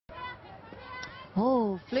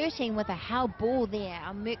Oh, flirting with a high ball there,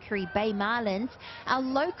 our Mercury Bay Marlins, our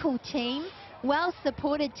local team, well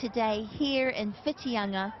supported today here in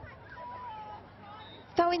Whitianga.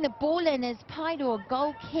 Throwing the ball in is Paeroa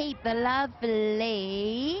goalkeeper, the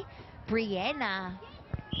lovely Brianna.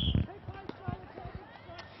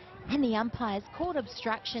 And the umpires called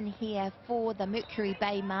obstruction here for the Mercury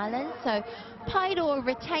Bay Marlins. So Paeroa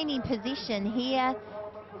retaining possession here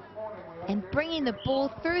and bringing the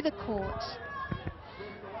ball through the court.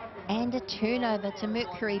 And a turnover to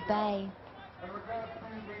Mercury Bay.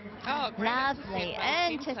 Oh, lovely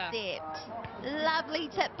intercept. Lovely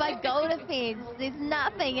tip by goal defence. There's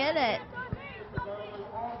nothing in it.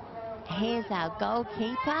 Here's our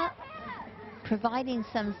goalkeeper, providing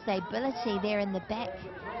some stability there in the back.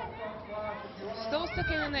 Still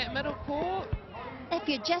sticking in that middle court. If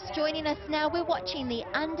you're just joining us now, we're watching the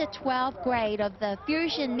under 12 grade of the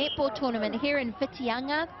Fusion Netball Tournament here in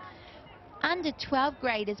Whitianga. Under 12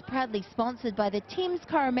 grade is proudly sponsored by the Thames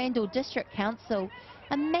Coromandel District Council.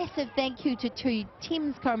 A massive thank you to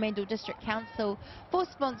Thames Coromandel District Council for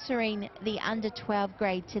sponsoring the under 12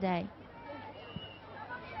 grade today.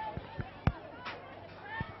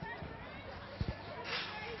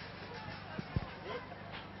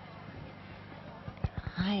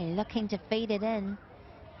 Looking to feed it in.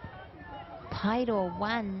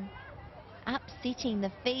 Paeroa1 upsetting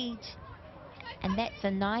the feed. And that's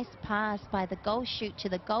a nice pass by the goal shoot to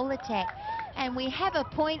the goal attack. And we have a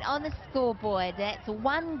point on the scoreboard. That's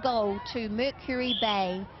 1 goal to Mercury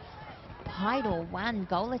Bay. Paeroa1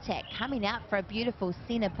 goal attack coming out for a beautiful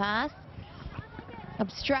centre pass.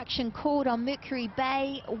 Obstruction called on Mercury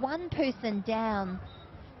Bay. 1 person down.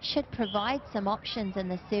 Should provide some options in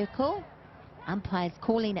the circle. Umpires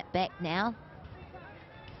calling it back now.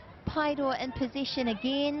 Paeroa in possession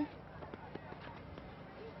again.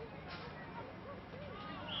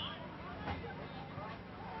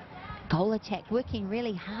 Goal attack working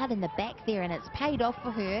really hard in the back there, and it's paid off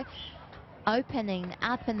for her. Opening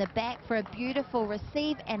up in the back for a beautiful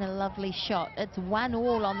receive and a lovely shot. It's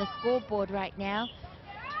 1-1 on the scoreboard right now.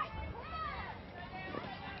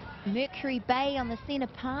 Mercury Bay on the centre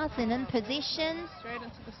pass and in possession. Straight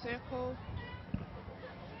into the circle.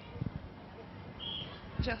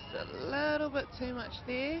 Just a little bit too much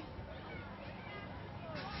there.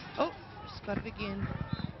 Oh, just got it again.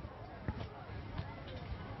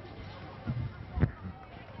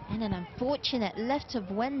 And an unfortunate lift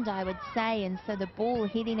of wind, I would say, and so the ball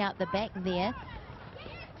heading out the back there.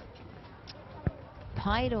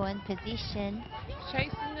 Paeroa in possession.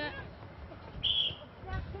 Chasing it.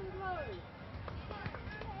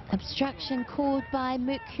 Obstruction called by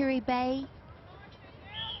Mercury Bay.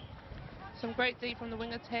 Some great D from the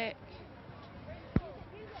wing attack.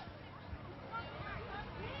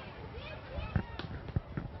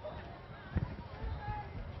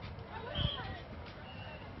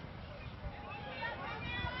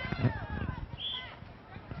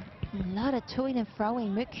 A lot of toing and froing.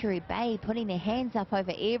 Mercury Bay putting their hands up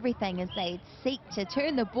over everything as they seek to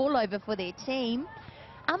turn the ball over for their team.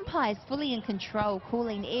 Umpires fully in control,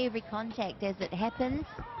 calling every contact as it happens.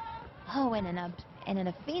 Oh, and an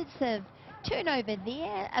offensive turnover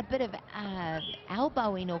there. A bit of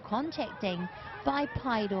elbowing or contacting by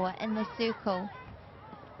Paeroa in the circle.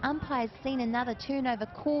 Umpires seen another turnover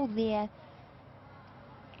call there.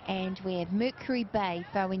 And we have Mercury Bay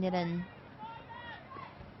throwing it in.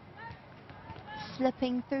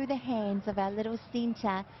 Slipping through the hands of our little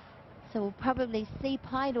centre. So we'll probably see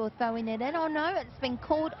Paeroa throwing it in. Oh no, it's been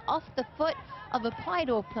called off the foot of a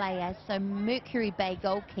Paeroa player. So Mercury Bay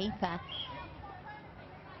goalkeeper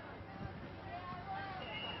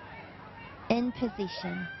in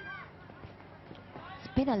possession.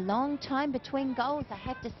 It's been a long time between goals, I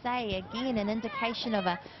have to say. Again, an indication of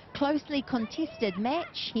a closely contested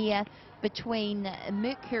match here between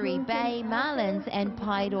Mercury Bay Marlins and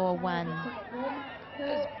Paeroa1.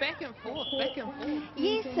 It's back and forth, back and forth.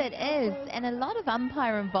 Yes, it is, and a lot of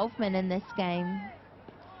umpire involvement in this game.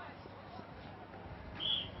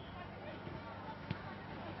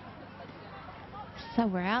 So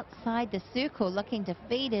we're outside the circle looking to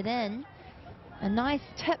feed it in. A nice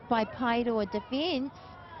tip by Paeroa defence.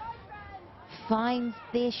 Finds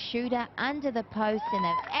their shooter under the post and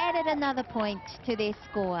have added another point to their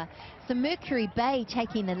score. So Mercury Bay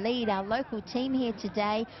taking the lead, our local team here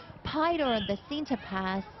today. Paeroa in the centre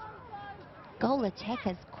pass. Goal attack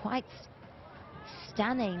is quite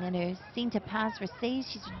stunning in her centre pass receives.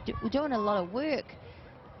 She's doing a lot of work.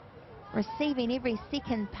 Receiving every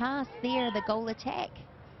second pass there, the goal attack.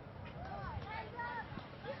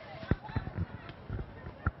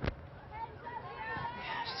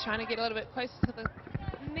 Trying to get a little bit closer to the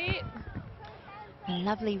net. A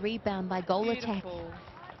lovely rebound by goal attack. Beautiful.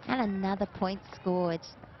 And another point scored.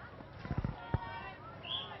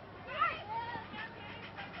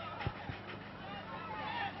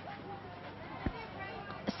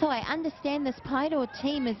 So I understand this Paeroa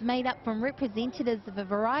team is made up from representatives of a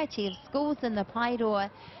variety of schools in the Paeroa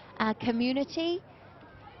community.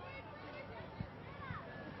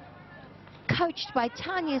 Coached by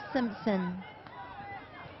Tanya Simpson.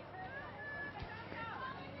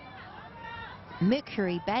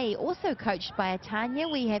 Mercury Bay also coached by Tanya.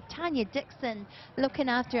 We have Tanya Dixon looking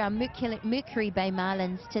after our Mercury Bay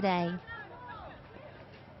Marlins today.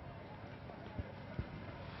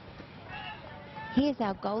 Here's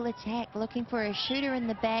our goal attack, looking for a shooter in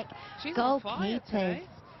the back. She's on fire today.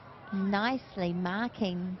 Nicely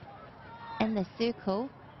marking in the circle.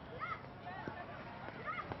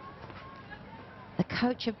 The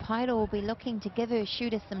coach of Paeroa will be looking to give her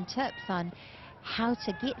shooter some tips on how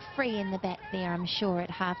to get free in the back there, I'm sure, at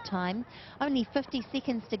halftime. Only 50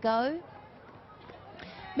 seconds to go.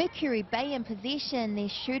 Mercury Bay in possession. Their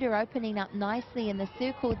shooter opening up nicely in the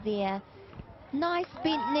circle there. Nice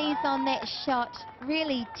bent knees on that shot.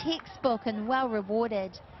 Really textbook and well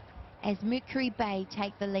rewarded as Mercury Bay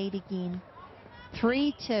take the lead again.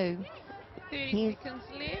 3-2. 30 seconds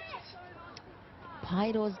left.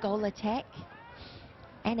 Paeroa's goal attack.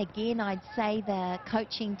 And again, I'd say the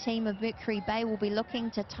coaching team of Mercury Bay will be looking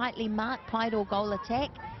to tightly mark Paeroa goal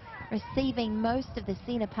attack, receiving most of the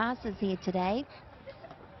centre passes here today.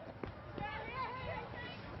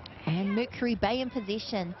 And Mercury Bay in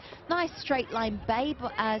possession. Nice straight line play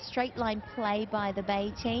by the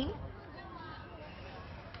Bay team.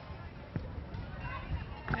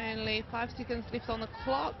 Only 5 seconds left on the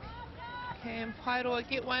clock. Can Paeroa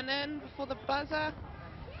get one in before the buzzer?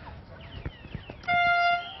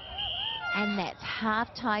 And that's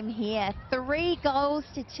half-time here.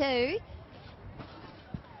 3-2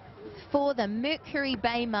 for the Mercury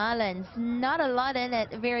Bay Marlins. Not a lot in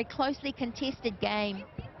it. A very closely contested game.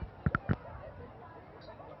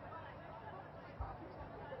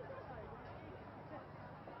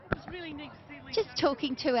 Just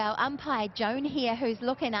talking to our umpire, Joan, here, who's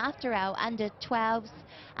looking after our under-12s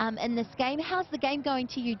in this game. How's the game going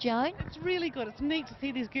to you, Joan? It's really good. It's neat to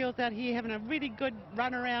see these girls out here having a really good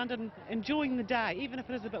run around and enjoying the day, even if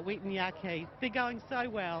it is a bit wet and yucky. They're going so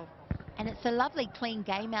well. And it's a lovely, clean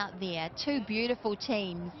game out there. Two beautiful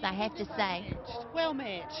teams, I have to say. Well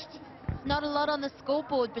matched. Not a lot on the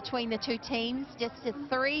scoreboard between the two teams, just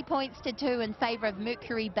 3-2 in favour of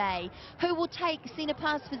Mercury Bay. Who will take centre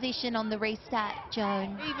pass position on the restart,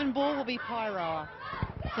 Joan? Even ball will be Paeroa.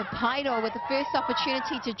 So Paeroa with the first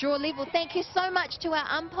opportunity to draw level. Thank you so much to our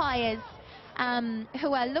umpires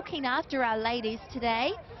who are looking after our ladies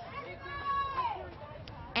today.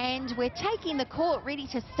 And we're taking the court, ready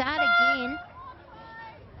to start again.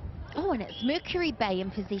 Oh, and it's Mercury Bay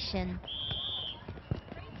in possession.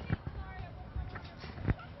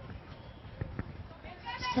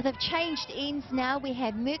 So they've changed ends now. We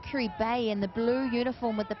have Mercury Bay in the blue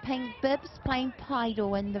uniform with the pink bibs, playing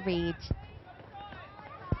Paeroa in the red.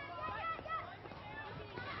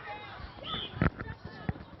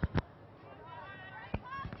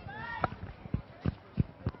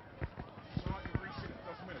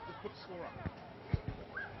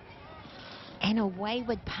 And a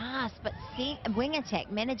wayward pass, but wing attack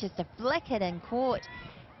manages to flick it in court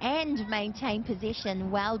and maintain possession.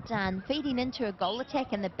 Well done. Feeding into a goal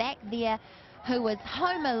attack in the back there, who was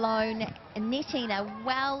home alone, netting a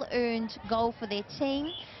well-earned goal for their team.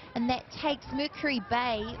 And that takes Mercury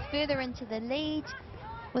Bay further into the lead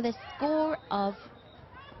with a score of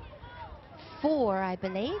 4, I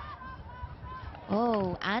believe.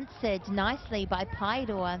 Oh, answered nicely by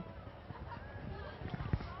Paeroa.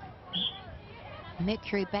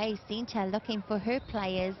 Mercury Bay centre looking for her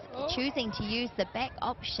players, choosing to use the back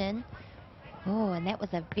option. Oh, and that was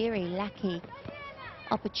a very lucky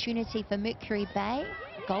opportunity for Mercury Bay.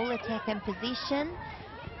 Goal attack in possession.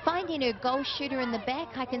 Finding her goal shooter in the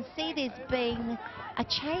back. I can see there's been a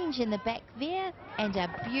change in the back there and a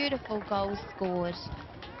beautiful goal scored.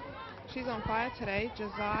 She's on fire today.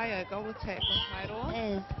 Josiah, goal attack from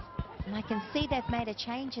Paeroa. And I can see they've made a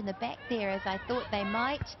change in the back there, as I thought they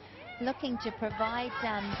might. Looking to provide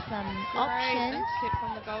some options. Intercept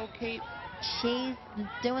from the goalkeeper. She's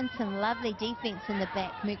doing some lovely defence in the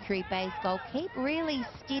back, Mercury Bay's goalkeeper. Really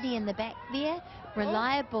steady in the back there.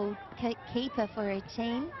 Reliable keeper for her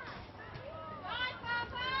team.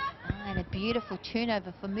 And a beautiful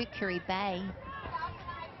turnover for Mercury Bay.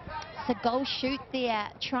 It's a goal shoot there,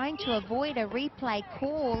 trying to avoid a replay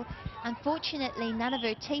call. Unfortunately, none of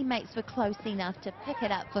her teammates were close enough to pick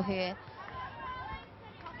it up for her.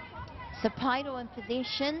 So Paeroa in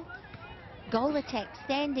possession. Goal attack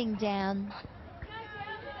standing down.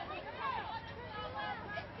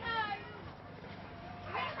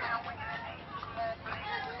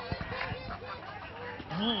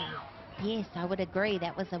 Oh, yes, I would agree.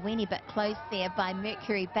 That was a weeny bit close there by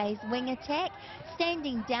Mercury Bay's wing attack.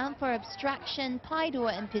 Standing down for obstruction.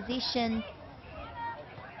 Paeroa in possession.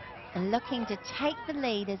 And looking to take the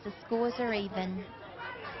lead as the scores are even.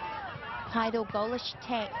 Paeroa goalish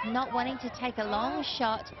attack, not wanting to take a long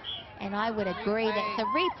shot. And I would agree, that's a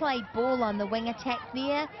replay ball on the wing attack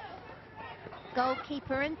there.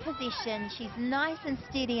 Goalkeeper in position. She's nice and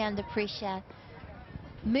steady under pressure.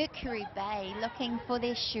 Mercury Bay looking for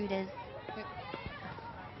their shooters.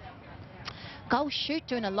 Goal shoot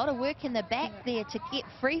doing a lot of work in the back there to get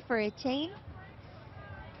free for her team.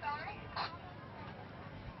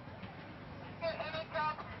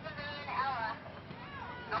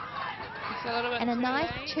 And a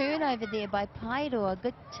nice turnover there by Paeroa.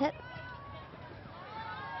 Good tip.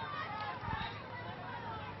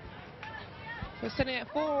 We're sitting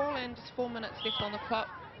at 4 and just 4 minutes left on the clock.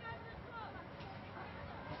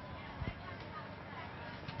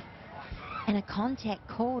 And a contact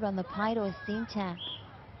called on the Paeroa centre.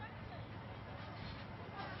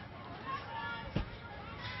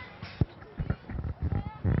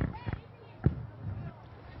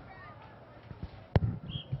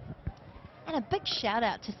 And a big shout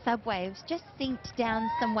out to Subway, who's just sent down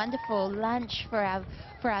some wonderful lunch for our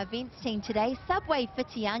events team today. Subway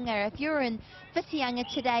Whitianga. If you're in Whitianga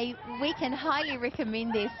today, we can highly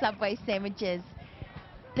recommend their Subway sandwiches.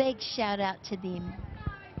 Big shout out to them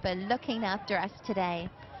for looking after us today.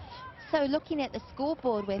 So looking at the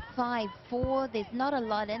scoreboard, we're 5-4. There's not a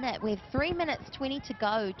lot in it. We have 3 minutes 20 to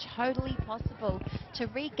go. Totally possible to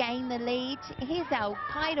regain the lead. Here's our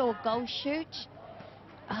Paeroa goal shoot.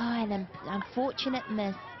 Oh, and an unfortunate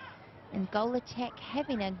miss. And goal attack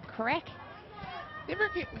having a crack. They're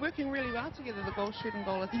working really well together, the goal shoot and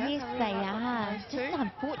goal attack. Yes, really they are. Just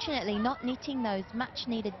unfortunately not netting those much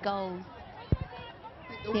needed goals.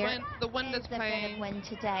 The wind is playing. A bit of wind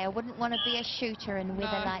today. I wouldn't want to be a shooter in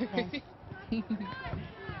weather like this.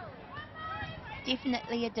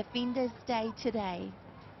 Definitely a defender's day today.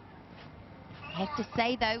 I have to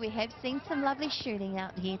say though, we have seen some lovely shooting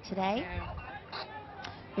out here today.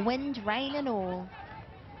 Yeah. Wind, rain and all.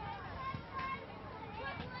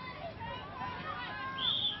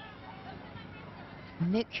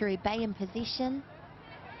 Mercury Bay in possession.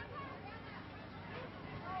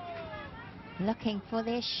 Looking for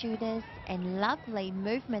their shooters, and lovely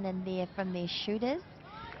movement in there from their shooters.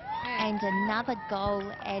 And another goal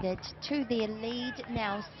added to their lead.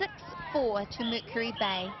 Now 6-4 to Mercury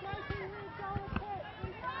Bay.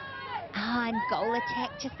 And goal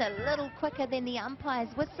attack just a little quicker than the umpire's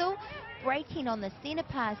whistle. Breaking on the centre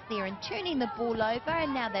pass there and turning the ball over.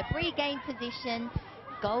 And now they've regained possession.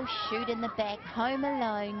 Goal shoot in the back, home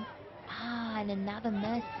alone. And another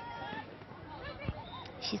miss.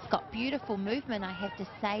 She's got beautiful movement, I have to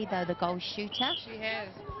say, though, the goal shooter. She has.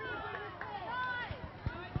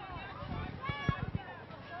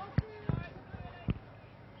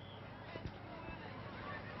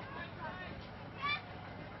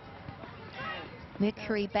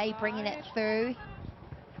 Mercury Bay bringing it through.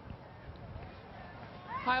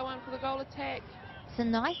 High one for the goal attack. It's a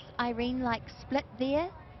nice Irene-like split there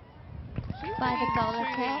by the goal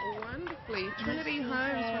attack. Wonderfully. Trinity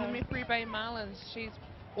Holmes from the Mercury Bay Marlins. She's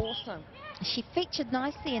awesome. She featured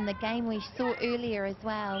nicely in the game we saw earlier as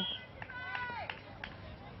well.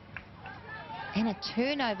 And a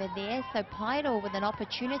turnover there, so Paeroa with an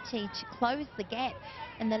opportunity to close the gap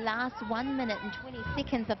in the last 1 minute and 20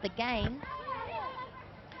 seconds of the game.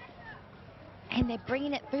 And they're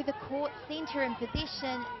bringing it through the court, centre in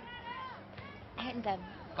possession. And a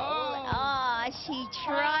goal. She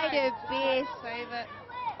tried her best. Save it.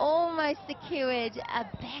 Almost secured a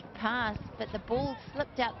back pass, but the ball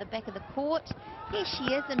slipped out the back of the court. Here she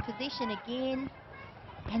is in possession again.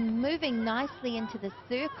 And moving nicely into the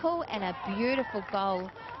circle, and a beautiful goal.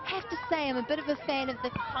 I have to say, I'm a bit of a fan of the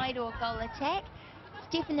Paeroa goal attack.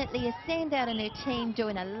 It's definitely a standout in her team,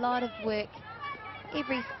 doing a lot of work.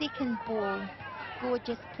 Every second ball.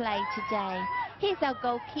 Gorgeous play today. Here's our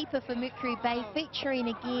goalkeeper for Mercury Bay, featuring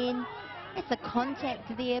again. It's a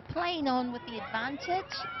contact there, playing on with the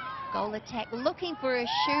advantage. Goal attack, looking for a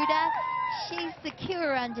shooter. She's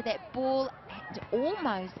secure under that ball and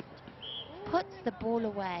almost puts the ball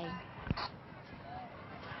away.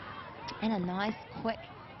 And a nice quick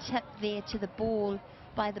tip there to the ball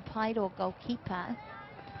by the Paeroa goalkeeper.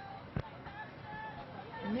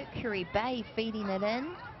 Mercury Bay feeding it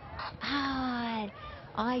in.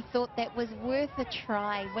 I thought that was worth a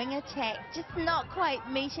try. Wing attack just not quite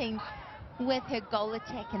meeting with her goal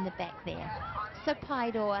attack in the back there. So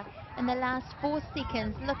Paeroa in the last 4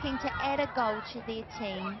 seconds looking to add a goal to their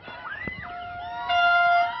team.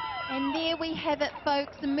 And there we have it,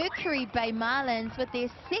 folks. The Mercury Bay Marlins with their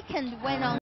second win on